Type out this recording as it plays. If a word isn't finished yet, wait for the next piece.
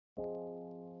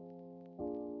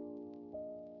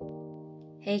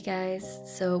Hey guys,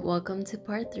 so welcome to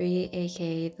part 3,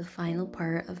 aka the final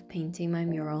part of painting my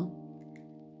mural.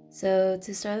 So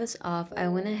to start us off, I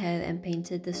went ahead and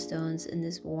painted the stones in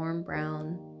this warm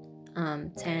brown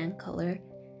tan color.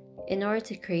 In order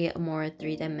to create a more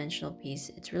three-dimensional piece,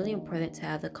 it's really important to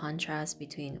have the contrast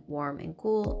between warm and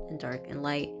cool and dark and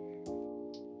light.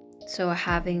 So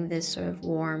having this sort of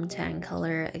warm tan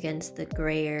color against the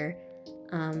grayer,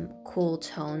 cool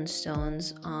tone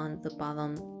stones on the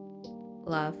bottom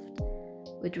left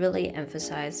would really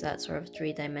emphasize that sort of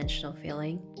three-dimensional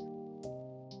feeling.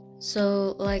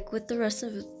 So like with the rest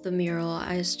of the mural,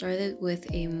 I started with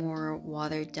a more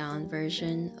watered down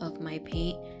version of my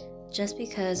paint just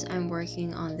because I'm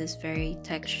working on this very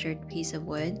textured piece of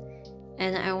wood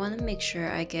and I want to make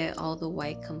sure I get all the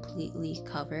white completely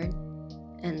covered,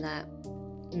 and that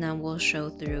will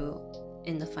show through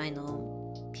in the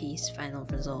final piece, final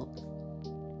result.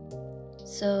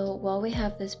 So while we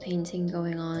have this painting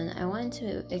going on, I wanted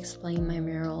to explain my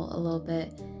mural a little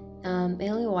bit,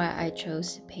 mainly why I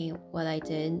chose to paint what I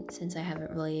did, since I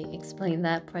haven't really explained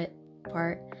that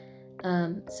part.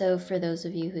 So for those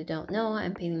of you who don't know,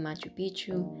 I'm painting Machu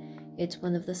Picchu. It's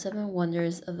one of the 7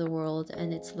 wonders of the world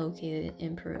and it's located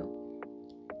in Peru.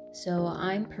 So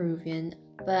I'm Peruvian,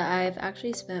 but I've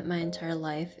actually spent my entire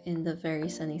life in the very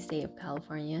sunny state of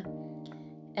California.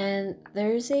 And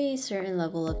there's a certain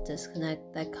level of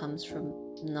disconnect that comes from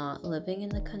not living in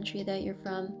the country that you're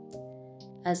from.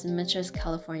 As much as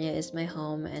California is my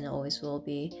home and always will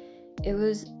be, it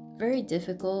was very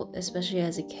difficult, especially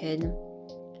as a kid,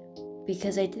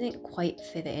 because I didn't quite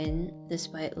fit in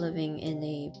despite living in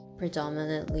a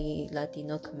predominantly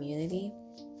Latino community.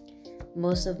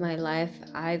 Most of my life,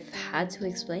 I've had to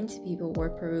explain to people where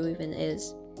Peru even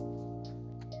is.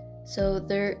 So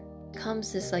there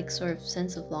comes this like sort of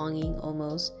sense of longing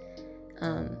almost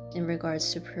in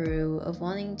regards to Peru, of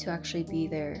wanting to actually be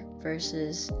there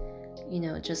versus, you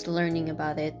know, just learning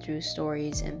about it through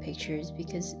stories and pictures,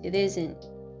 because it isn't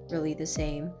really the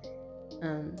same.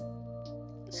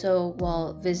 So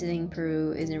while visiting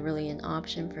Peru isn't really an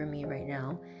option for me right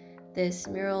now, this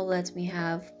mural lets me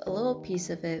have a little piece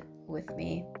of it with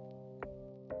me.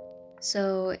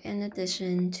 So in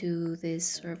addition to this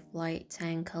sort of light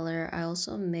tan color, I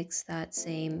also mixed that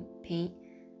same paint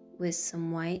with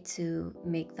some white to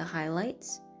make the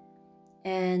highlights.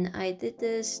 And I did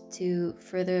this to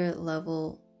further that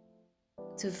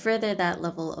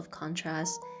level of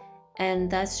contrast. And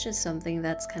that's just something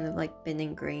that's kind of like been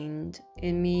ingrained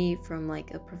in me from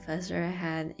like a professor I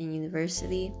had in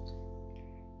university.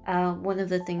 One of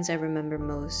the things I remember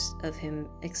most of him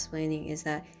explaining is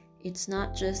that it's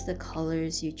not just the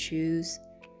colors you choose,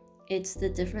 it's the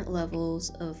different levels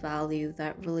of value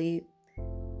that really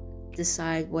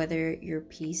decide whether your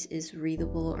piece is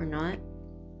readable or not.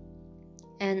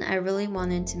 And I really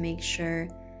wanted to make sure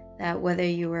that whether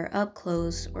you were up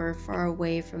close or far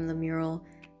away from the mural,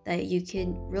 that you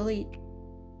could really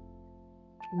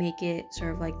make it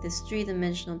sort of like this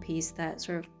three-dimensional piece that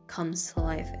sort of comes to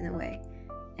life in a way.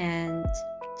 And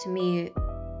to me,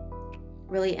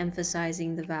 really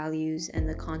emphasizing the values and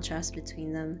the contrast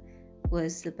between them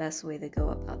was the best way to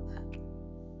go about that.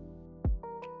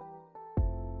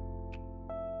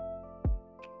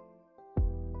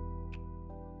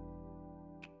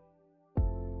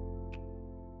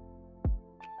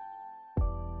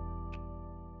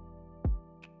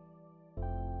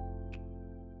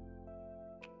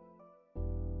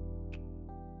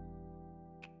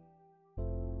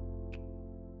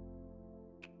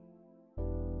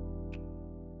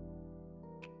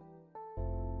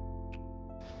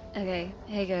 Okay,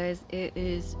 hey guys, it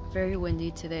is very windy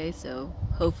today, so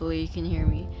hopefully you can hear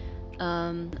me.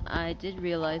 I did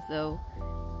realize though,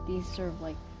 these sort of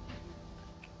like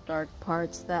dark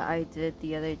parts that I did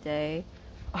the other day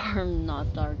are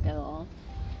not dark at all.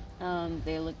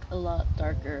 They look a lot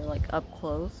darker like up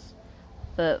close,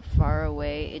 but far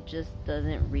away it just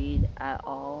doesn't read at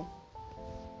all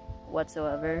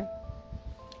whatsoever.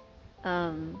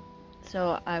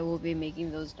 So I will be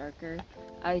making those darker.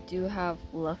 I do have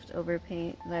leftover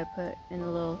paint that I put in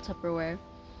a little Tupperware,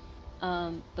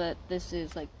 but this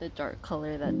is like the dark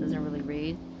color that doesn't really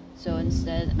read. So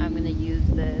instead I'm going to use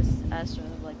this as sort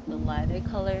of like the lighter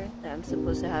color that I'm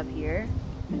supposed to have here,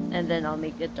 and then I'll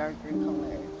make a darker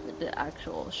color with the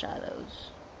actual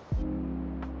shadows.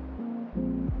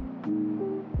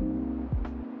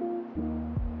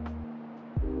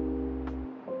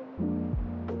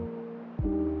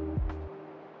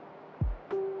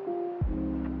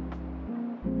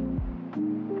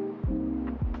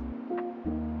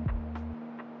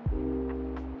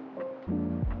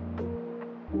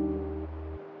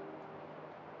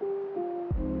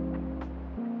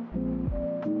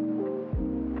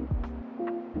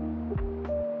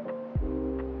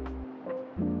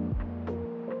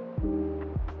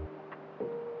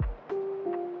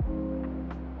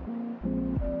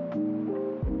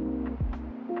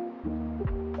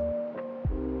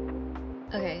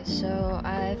 Okay, so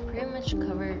I've pretty much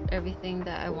covered everything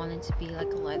that I wanted to be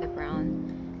like a lighter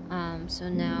brown. So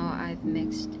now I've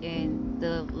mixed in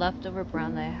the leftover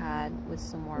brown that I had with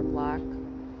some more black.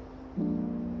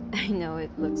 I know it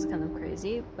looks kind of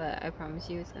crazy, but I promise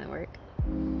you it's gonna work.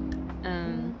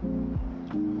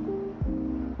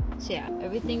 So yeah,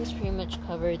 everything's pretty much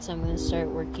covered, so I'm gonna start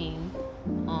working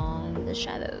on the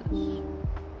shadows.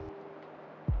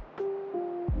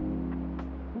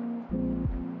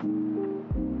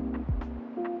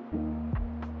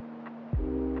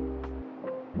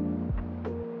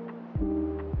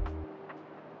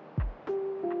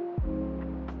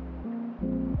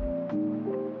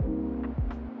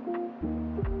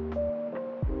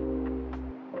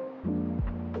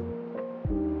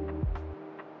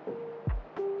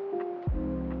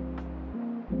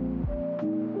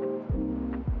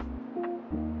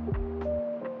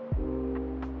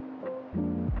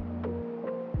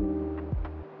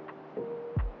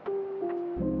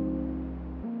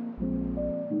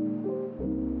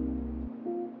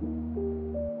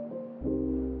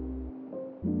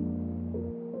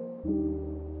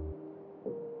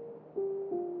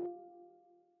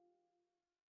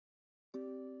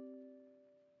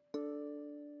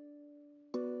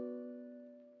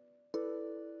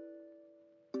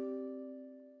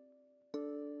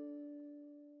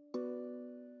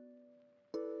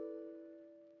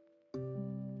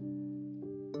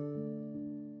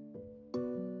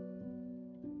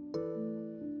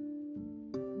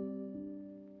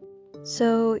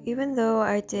 So even though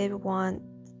I did want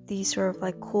these sort of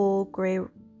like cool gray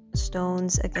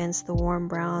stones against the warm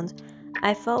browns,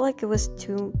 I felt like it was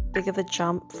too big of a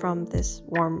jump from this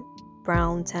warm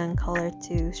brown tan color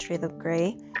to straight up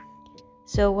gray.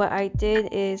 So what I did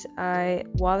is I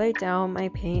watered down my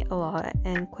paint a lot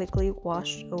and quickly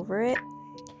washed over it.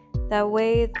 That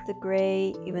way the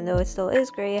gray, even though it still is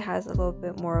gray, has a little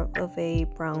bit more of a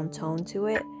brown tone to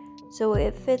it. So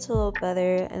it fits a little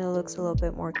better and it looks a little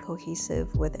bit more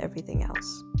cohesive with everything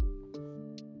else.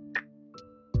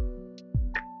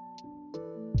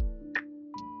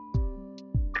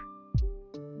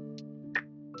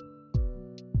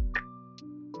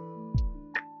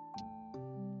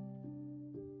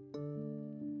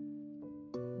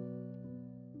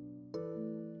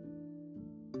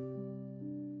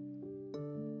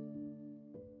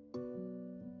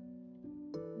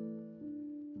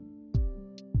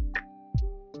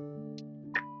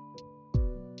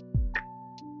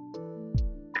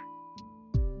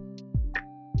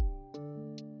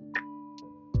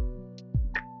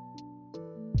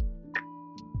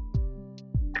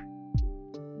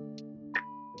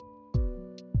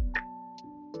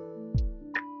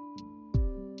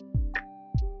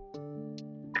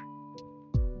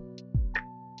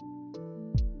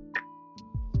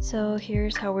 So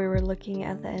here's how we were looking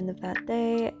at the end of that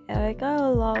day. I got a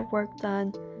lot of work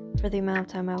done for the amount of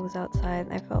time I was outside.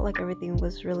 I felt like everything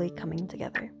was really coming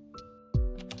together.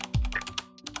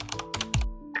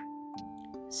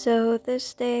 So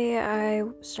this day I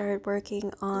started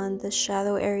working on the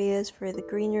shadow areas for the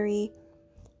greenery.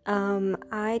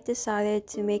 I decided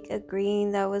to make a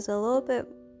green that was a little bit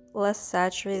less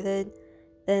saturated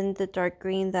than the dark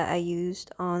green that I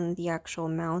used on the actual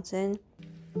mountain.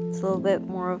 It's a little bit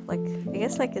more of like, I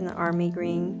guess like an army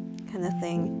green kind of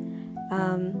thing.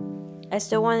 I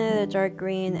still wanted a dark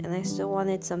green and I still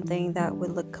wanted something that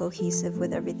would look cohesive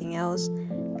with everything else,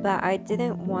 but I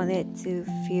didn't want it to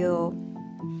feel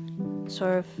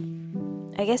sort of,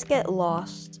 I guess, get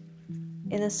lost.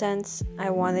 In a sense, I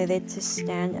wanted it to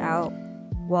stand out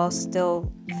while still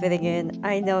fitting in.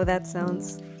 I know that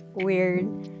sounds weird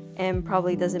and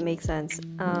probably doesn't make sense,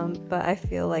 but I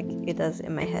feel like it does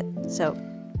in my head. So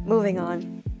moving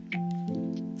on.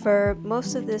 For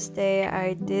most of this day,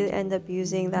 I did end up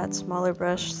using that smaller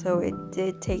brush, so it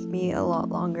did take me a lot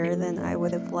longer than I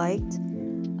would have liked.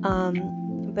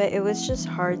 But it was just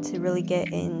hard to really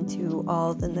get into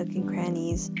all the nook and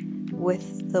crannies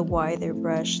with the wider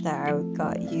brush that I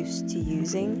got used to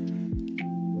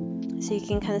using. So you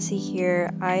can kind of see here,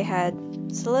 I had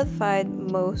solidified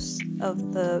most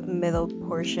of the middle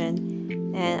portion,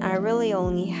 and I really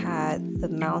only had the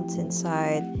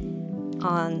mountainside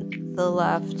on the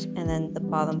left and then the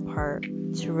bottom part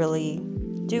to really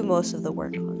do most of the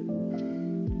work on.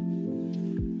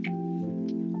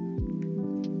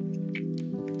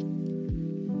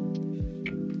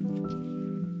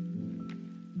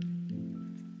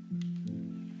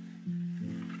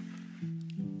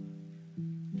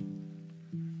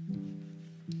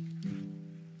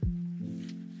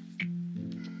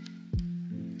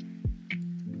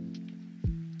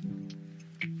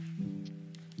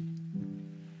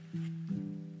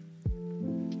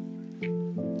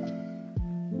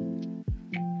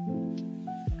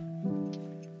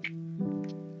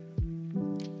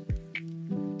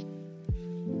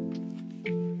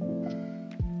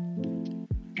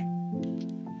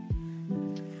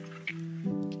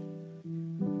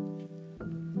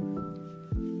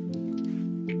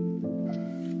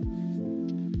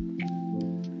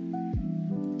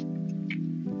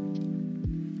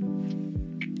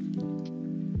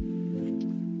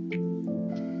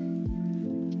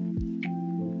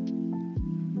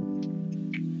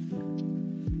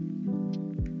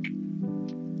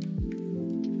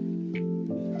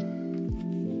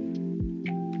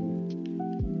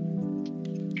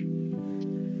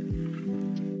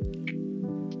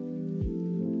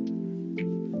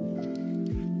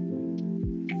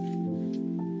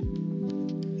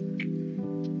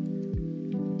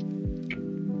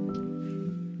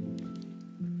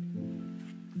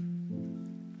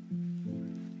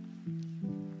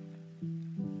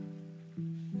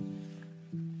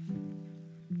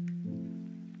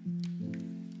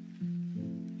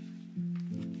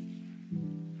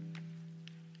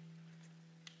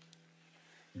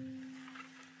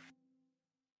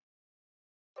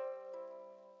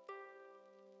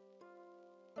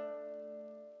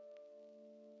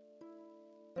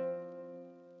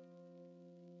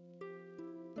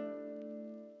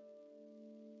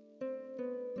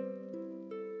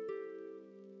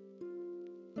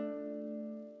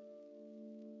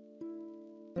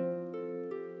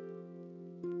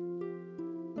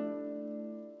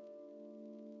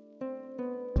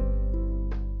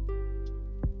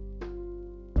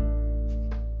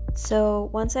 So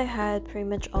once I had pretty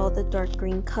much all the dark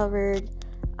green covered,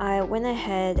 I went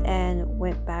ahead and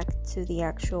went back to the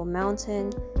actual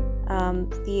mountain.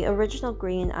 The original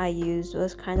green I used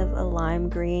was kind of a lime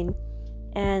green,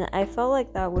 and I felt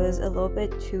like that was a little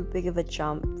bit too big of a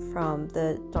jump from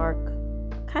the dark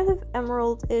kind of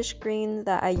emerald-ish green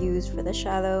that I used for the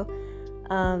shadow.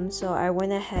 So I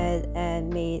went ahead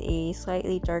and made a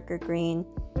slightly darker green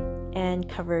and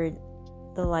covered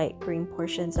the light green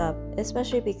portions up,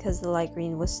 especially because the light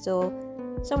green was still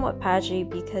somewhat patchy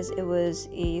because it was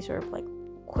a sort of like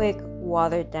quick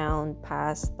watered down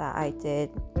pass that I did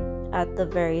at the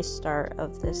very start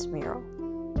of this mural.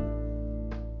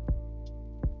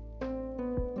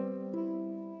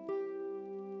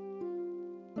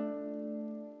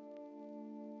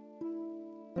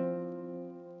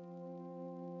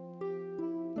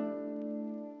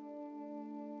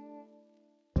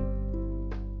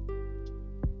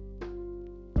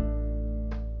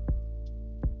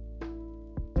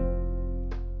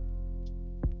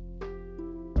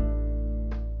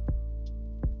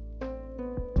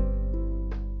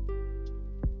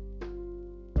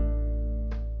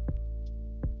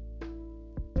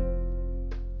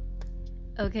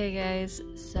 Okay guys,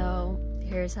 so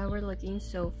here's how we're looking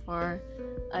so far.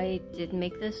 I did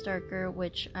make this darker,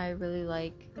 which I really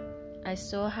like. I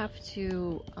still have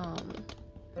to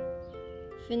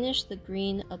finish the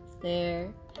green up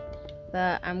there,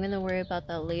 but I'm gonna worry about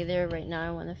that later. Right now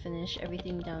I want to finish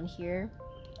everything down here,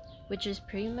 which is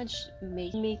pretty much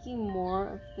making more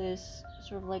of this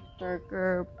sort of like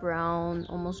darker brown,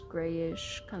 almost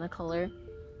grayish kind of color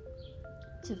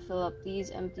to fill up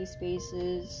these empty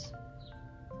spaces.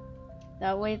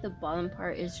 That way the bottom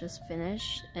part is just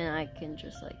finished and I can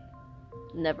just like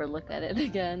never look at it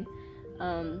again.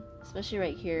 Especially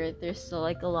right here, there's still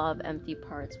like a lot of empty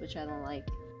parts, which I don't like.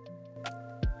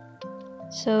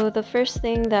 So the first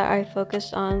thing that I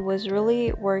focused on was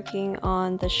really working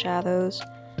on the shadows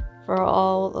for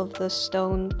all of the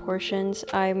stone portions.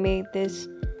 I made this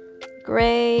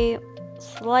gray,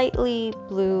 slightly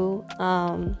blue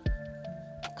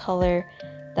color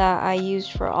that I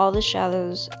used for all the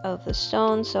shadows of the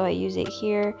stone, so I use it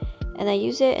here, and I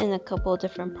use it in a couple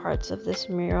different parts of this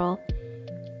mural.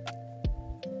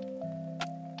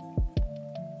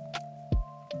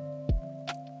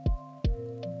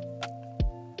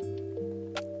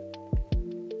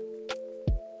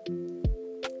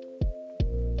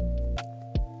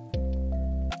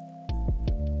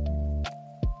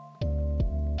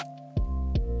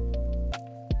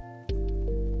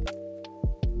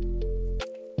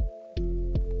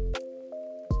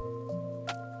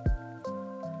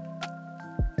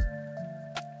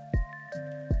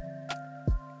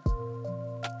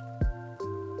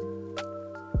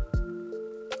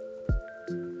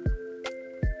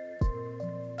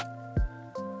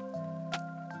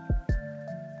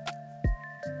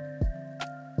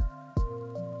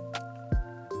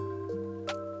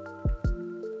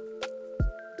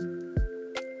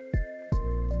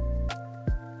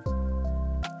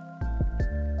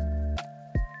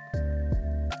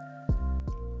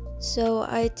 So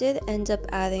I did end up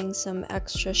adding some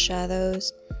extra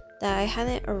shadows that I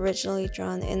hadn't originally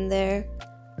drawn in there.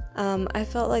 I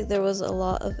felt like there was a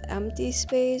lot of empty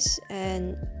space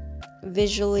and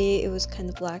visually it was kind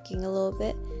of lacking a little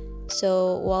bit.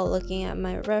 So while looking at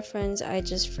my reference, I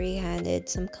just freehanded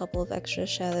some couple of extra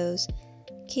shadows,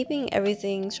 keeping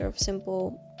everything sort of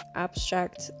simple,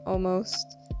 abstract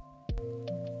almost.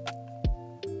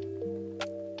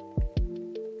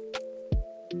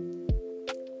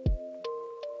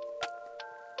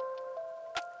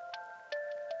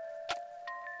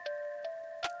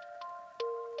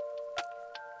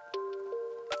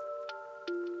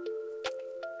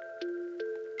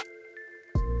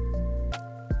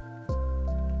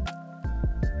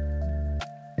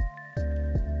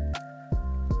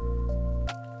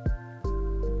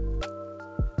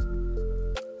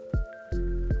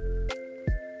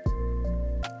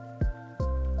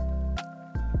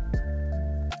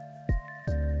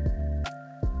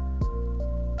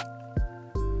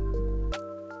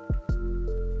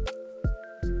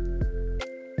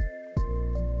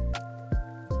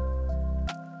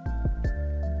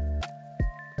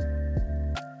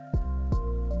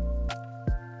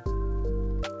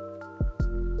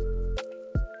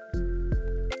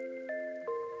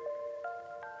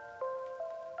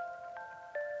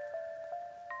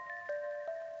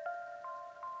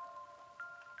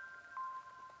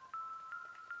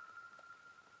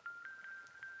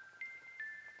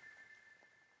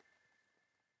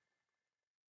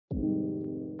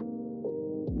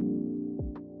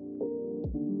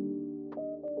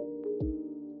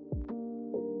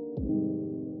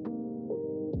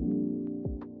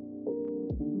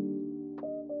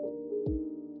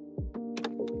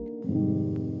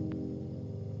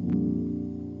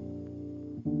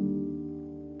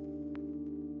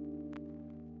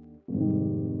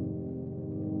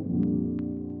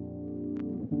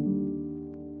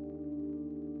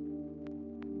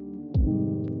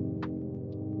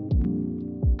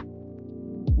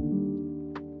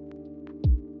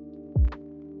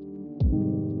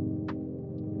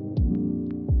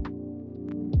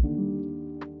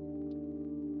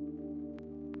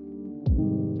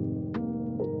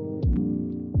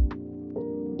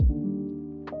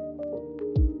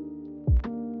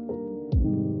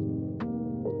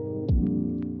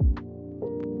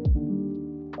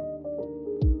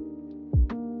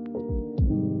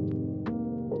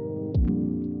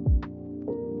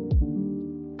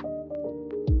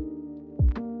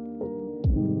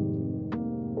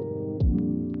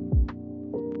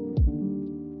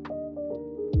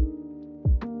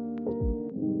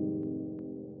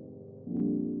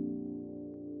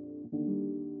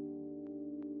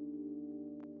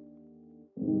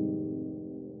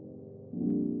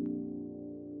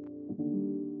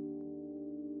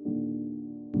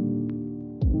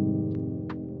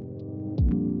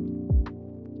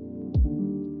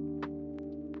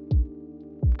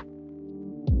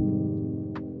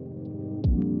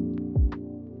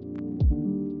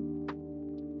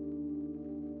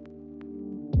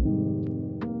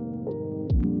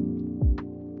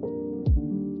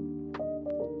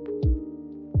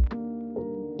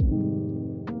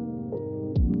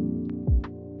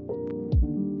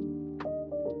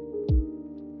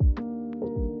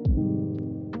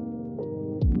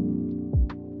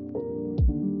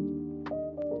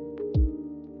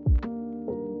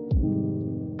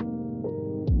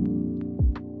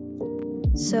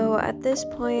 So at this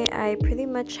point, I pretty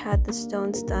much had the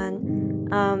stones done.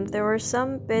 There were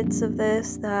some bits of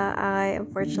this that I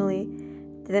unfortunately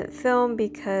didn't film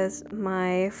because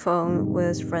my phone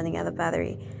was running out of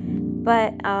battery.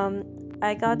 But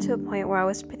I got to a point where I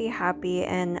was pretty happy,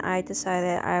 and I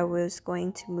decided I was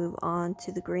going to move on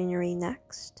to the greenery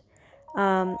next.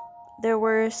 There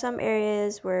were some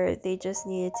areas where they just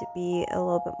needed to be a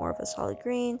little bit more of a solid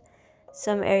green.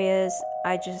 Some areas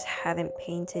I just hadn't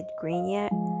painted green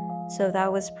yet, so that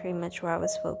was pretty much where I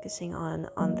was focusing on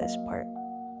this part.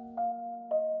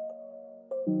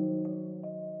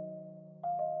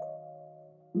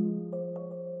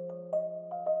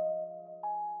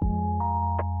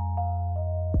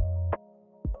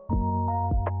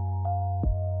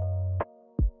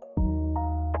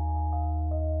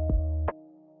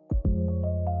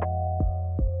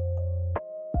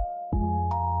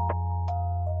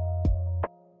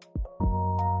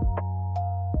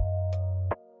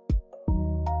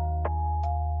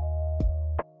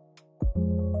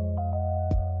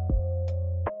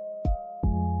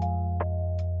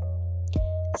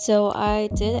 So I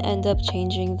did end up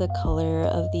changing the color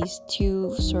of these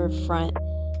two sort of front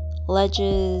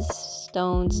ledges,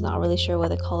 stones, not really sure what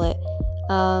to call it.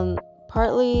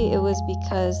 Partly it was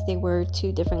because they were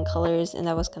two different colors and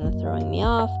that was kind of throwing me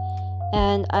off,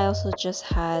 and I also just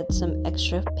had some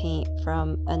extra paint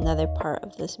from another part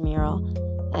of this mural,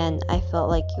 and I felt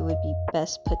like it would be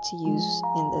best put to use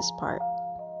in this part.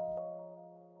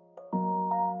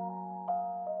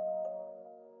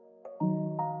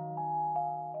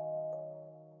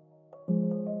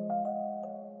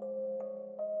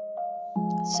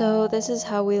 So this is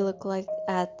how we look like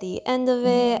at the end of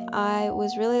it. I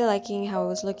was really liking how it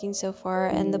was looking so far,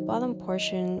 and the bottom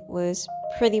portion was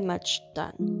pretty much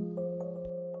done.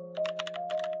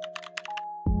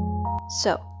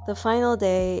 So the final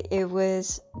day, it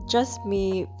was just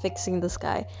me fixing the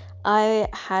sky. I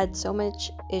had so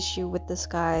much issue with the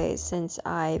sky since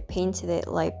I painted it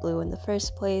light blue in the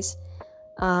first place.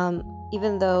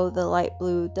 Even though the light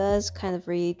blue does kind of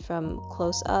read from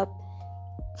close up,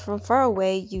 from far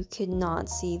away you could not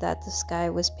see that the sky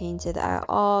was painted at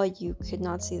all. You could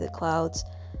not see the clouds.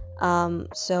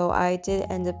 So I did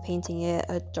end up painting it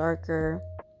a darker,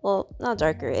 well, not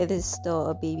darker, it is still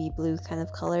a baby blue kind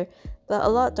of color, but a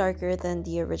lot darker than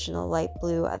the original light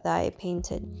blue that I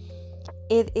painted.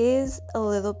 It is a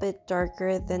little bit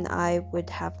darker than I would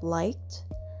have liked,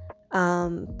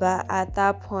 but at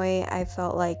that point I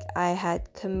felt like I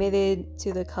had committed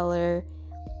to the color.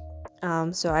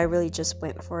 So I really just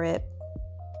went for it.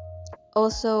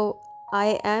 Also,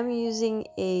 I am using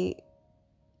a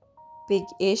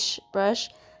big-ish brush,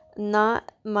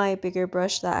 not my bigger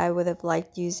brush that I would have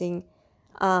liked using,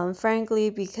 frankly,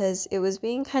 because it was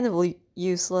being kind of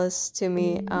useless to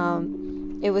me.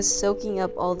 It was soaking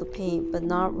up all the paint, but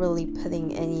not really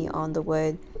putting any on the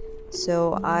wood.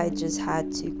 So I just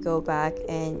had to go back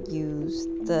and use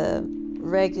the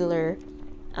regular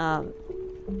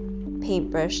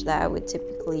paintbrush that I would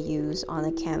typically use on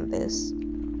a canvas.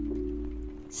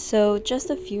 So just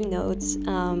a few notes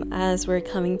as we're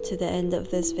coming to the end of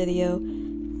this video.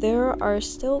 There are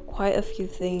still quite a few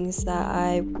things that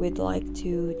I would like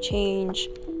to change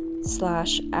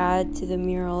 / add to the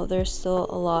mural. There's still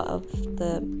a lot of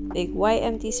the big white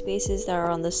empty spaces that are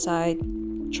on the side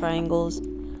triangles.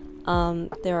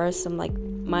 There are some like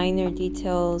minor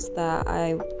details that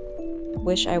I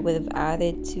wish I would have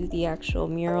added to the actual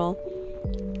mural.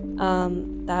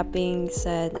 That being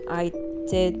said, I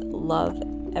did love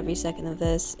every second of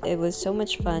this. It was so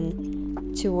much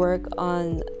fun to work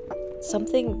on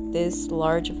something this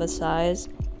large of a size,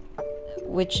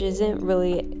 which isn't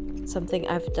really something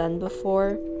I've done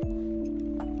before.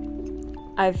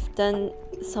 I've done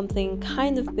something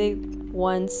kind of big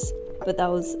once, but that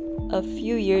was a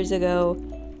few years ago,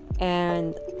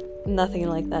 and nothing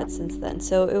like that since then.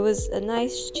 So it was a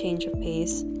nice change of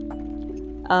pace.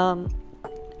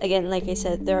 Again, like I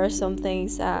said, there are some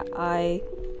things that I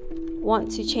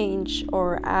want to change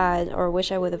or add or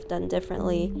wish I would have done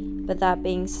differently. But that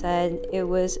being said, it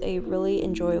was a really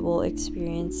enjoyable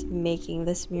experience making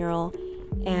this mural,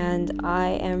 and I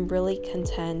am really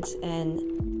content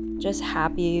and just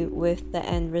happy with the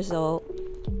end result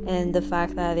and the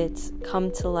fact that it's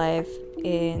come to life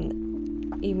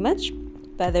in a much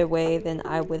better way than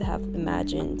I would have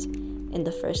imagined in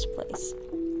the first place.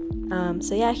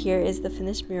 So yeah, here is the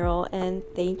finished mural, and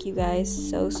thank you guys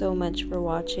so much for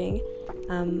watching.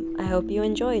 I hope you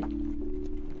enjoyed.